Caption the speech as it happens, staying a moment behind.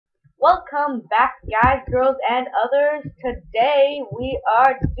Welcome back, guys, girls, and others. Today we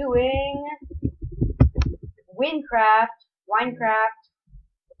are doing wynncraft, wynncraft,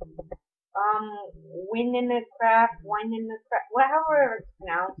 however it's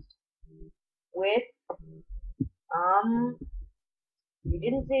pronounced, with, you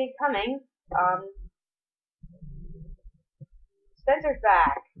didn't see it coming, Spencer's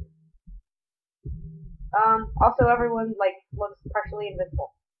back. Also everyone, looks partially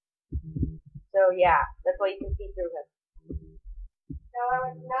invisible. So yeah, that's why you can see through him.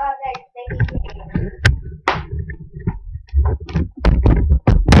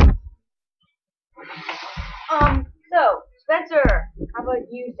 So Spencer, how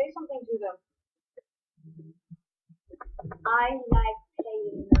about you say something to them? I like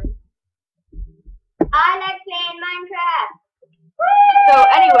playing Minecraft. So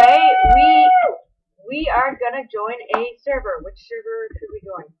anyway, we are gonna join a server. Which server should we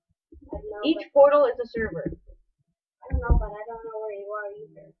join? I don't know, Each portal is a server. I don't know, but I don't know where you are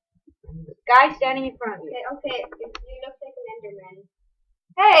either. Guy standing in front of you. Okay, you look like an Enderman.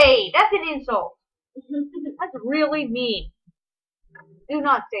 Hey, that's an insult. That's really mean. Do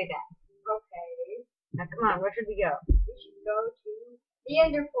not say that. Okay. Now come on, where should we go? We should go to the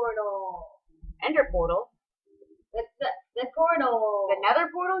Ender portal. Ender portal? The portal. The nether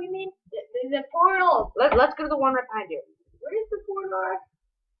portal, you mean? The portal. Let's go to the one right behind you. Where is the portal?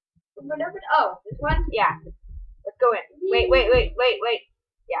 Oh, this one? Yeah. Let's go in. Wait.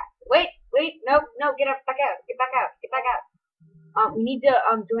 Yeah. Wait. No, get up, back out. Get back out. We need to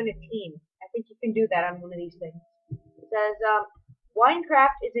join a team. I think you can do that on one of these things. It says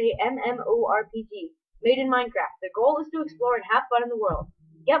wynncraft is a MMORPG made in Minecraft. The goal is to explore and have fun in the world.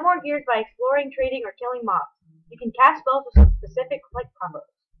 Get more gears by exploring, trading, or killing mobs. You can cast spells with some specific combos.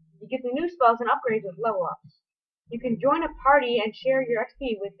 You get the new spells and upgrades with level ups. You can join a party and share your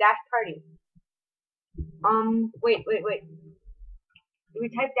XP with Dash Party. Wait. Do we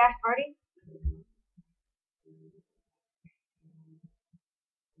type Dash Party?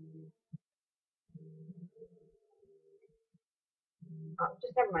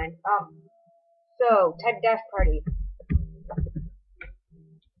 Just never mind. So type Dash Party.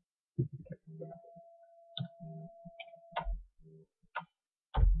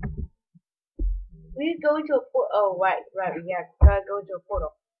 Please go into a portal. Oh, right. Yeah, gotta go into a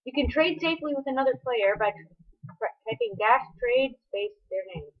portal. You can trade safely with another player by typing dash trade space their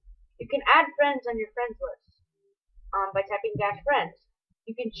name. You can add friends on your friends list by typing dash friends.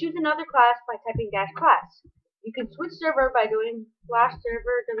 You can choose another class by typing dash class. You can switch server by doing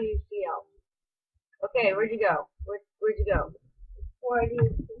 /server WCL. Okay, where'd you go? Where'd you go? Oh,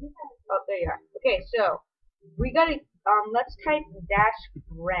 there you are. Okay, so we gotta let's type dash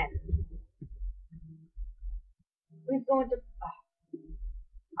friend. Please go into.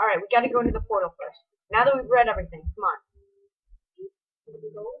 Alright, we gotta go into the portal first. Now that we've read everything, come on.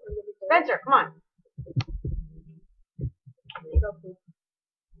 Spencer, come on.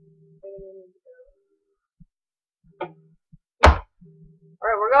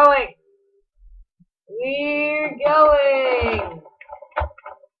 Alright, we're going. We're going.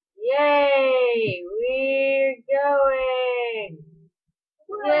 Yay, we're going.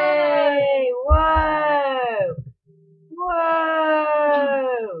 Yay, whoa.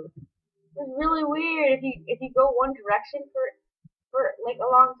 It's really weird if you go one direction for like a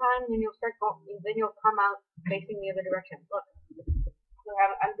long time, then you'll come out facing the other direction. Look, so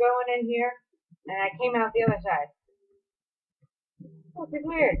I'm going in here, and I came out the other side. Oh, it's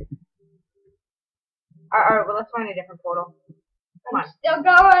weird. Alright, well, let's find a different portal. Come on. Still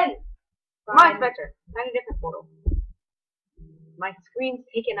going. Come on, Spencer. Find a different portal. My screen's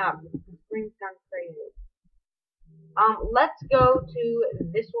taken up. The screen's gone crazy. Let's go to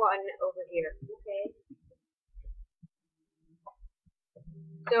this one over here. Okay.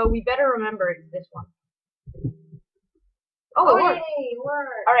 So we better remember it's this one. Oh, it worked. Hey,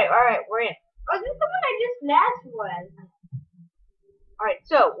 work. Alright, we're in. Oh, is this the one I just last was? Alright,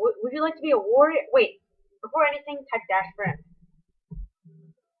 so, would you like to be a warrior? Wait, before anything, type dash friend.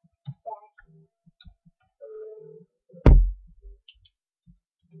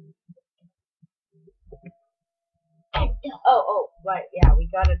 Oh, right, yeah, we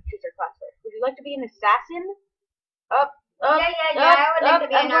gotta choose our class first. Would you like to be an assassin? Up, Yeah, I would like to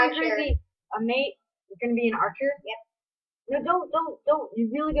be an archer. A mate? You're gonna be an archer? Yep. No, don't.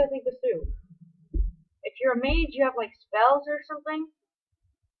 You really gotta think this through. If you're a mage, you have, like, spells or something.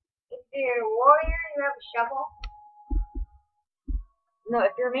 If you're a warrior, you have a shovel. No,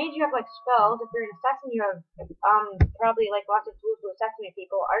 if you're a mage, you have like spells. If you're an assassin, you have probably like lots of tools to assassinate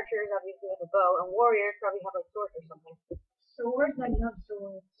people. Archers obviously have a bow, and warriors probably have like swords or something. swords. I love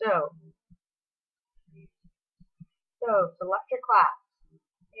swords. So select your class.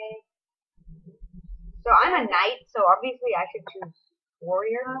 Okay. So I'm a knight, so obviously I should choose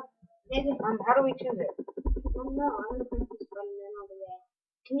warrior. How do we choose it? I don't know. I'm gonna press this button and over there.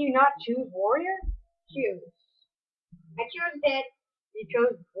 Can you not choose warrior? Choose. I chose it. You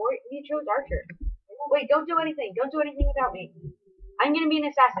chose warrior. You chose archer. Wait, don't do anything. Don't do anything without me. I'm gonna be an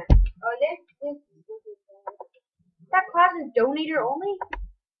assassin. Oh, this. That class is donator only?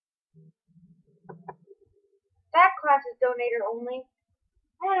 That class is donator only?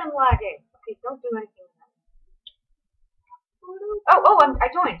 Man, I'm lagging. Okay, don't do anything with that. I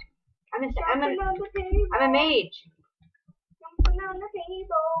joined. I'm a mage. Jumping on the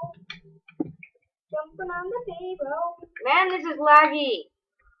table. Jumping on the table. Man, this is laggy.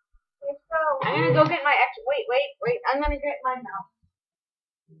 Let's go. I'm gonna go get my wait. I'm gonna get my mouse.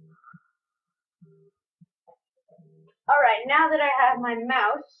 Alright, now that I have my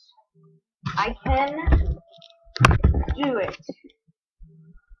mouse, I can do it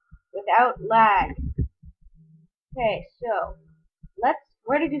without lag. Okay, so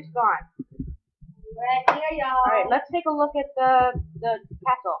where did you spawn? Right here, y'all. Alright, let's take a look at the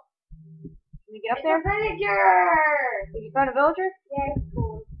castle. Can we get up there? It's a villager! Did you find a villager? Yeah, it's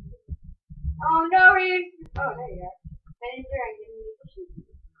cool. Oh no, oh, there you go. Villager, I didn't need to shoot.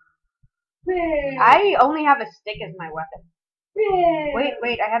 I only have a stick as my weapon. Wait.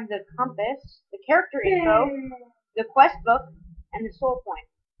 Wait, I have the compass, the character info, the quest book, and the soul point.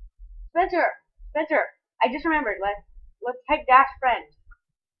 Spencer, I just remembered. Let's type dash friend.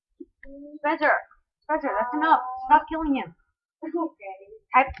 Spencer, that's enough. Stop killing him. Okay.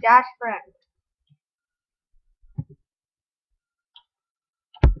 Type dash friend.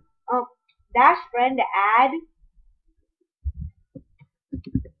 Oh, dash friend to add.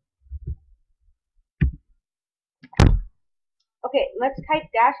 Okay, let's type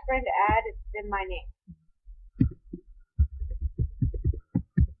dash friend to add in my name.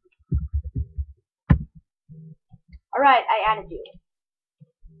 Alright, I added you.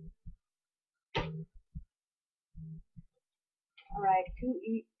 Alright,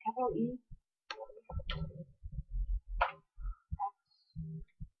 capital E.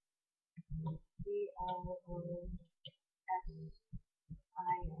 XCLOSSION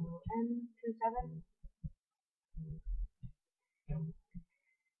 27.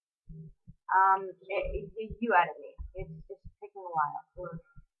 You added me. It's just taking a while.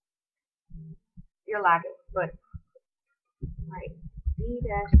 You're lagging, but right.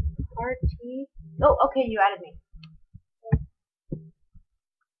 D-RT. Oh, okay, you added me.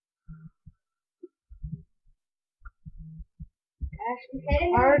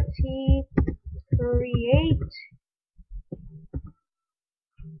 RT create.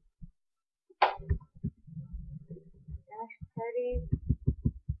 Party.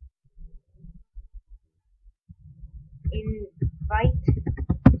 Invite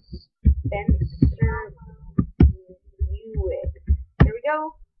Spencer Hewitt. There we go.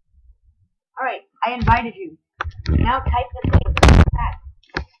 Alright, I invited you. Now type the thing.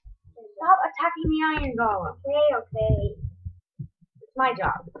 Stop attacking the iron golem. Okay. It's my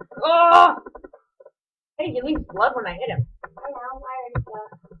job. Oh! Hey, you leave blood when I hit him. I know, I already saw.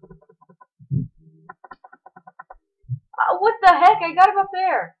 What the heck? I got him up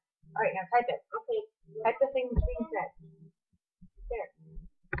there. Alright, now type it. Okay. Type the thing that's being said. There.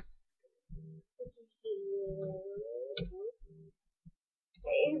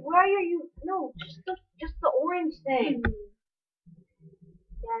 Hey, why are you? No, just the orange thing.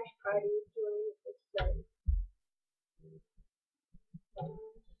 Dash party join explain.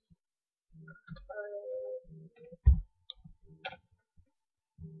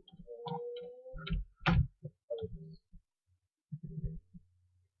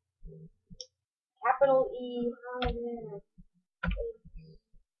 Capital E.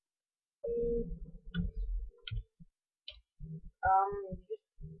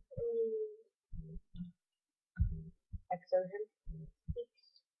 Exogen.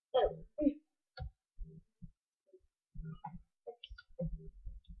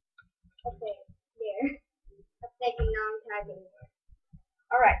 Okay, there. That's taking a long time.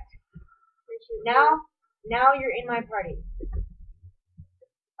 Alright. Now you're in my party.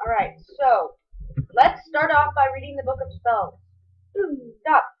 Alright, so let's start off by reading the book of spells.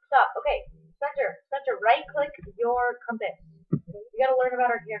 Stop. Okay, Spencer, right click your compass. You gotta learn about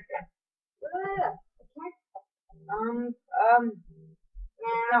our character. It's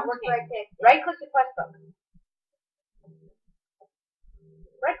not working. Right click the quest book.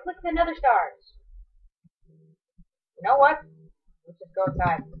 Right click the nether stars. You know what? Let's just go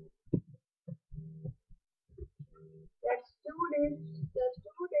inside. Let's do this. Let's do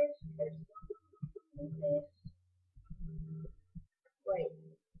this. Let's do this. Wait.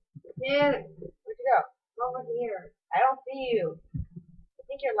 Damn it. Where'd you go? Over here. I don't see you. I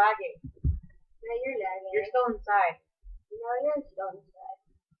think you're lagging. Now you're lagging. You're still inside. No, you're still inside.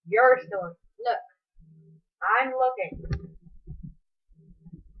 You're still in. Look. I'm looking.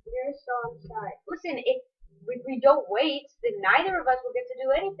 You're still inside. Listen, if we don't wait, then neither of us will get to do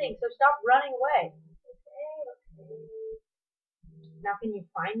anything, so stop running away. Okay. Now can you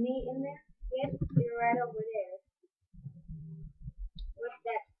find me in there? Yes, you're right over there. What's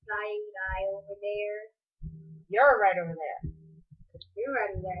that flying guy over there? You're right over there. You're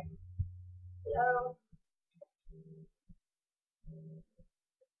right over there. Hello?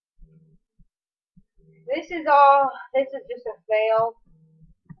 This is just a fail.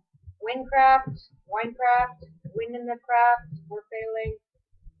 wynncraft, win in the craft, we're failing.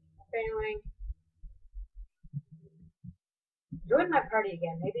 Join my party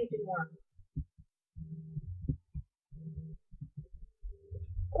again, maybe it didn't work.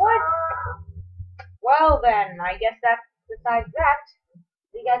 What? Well then, I guess that's besides that.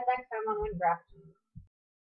 See you guys next time on wynncraft.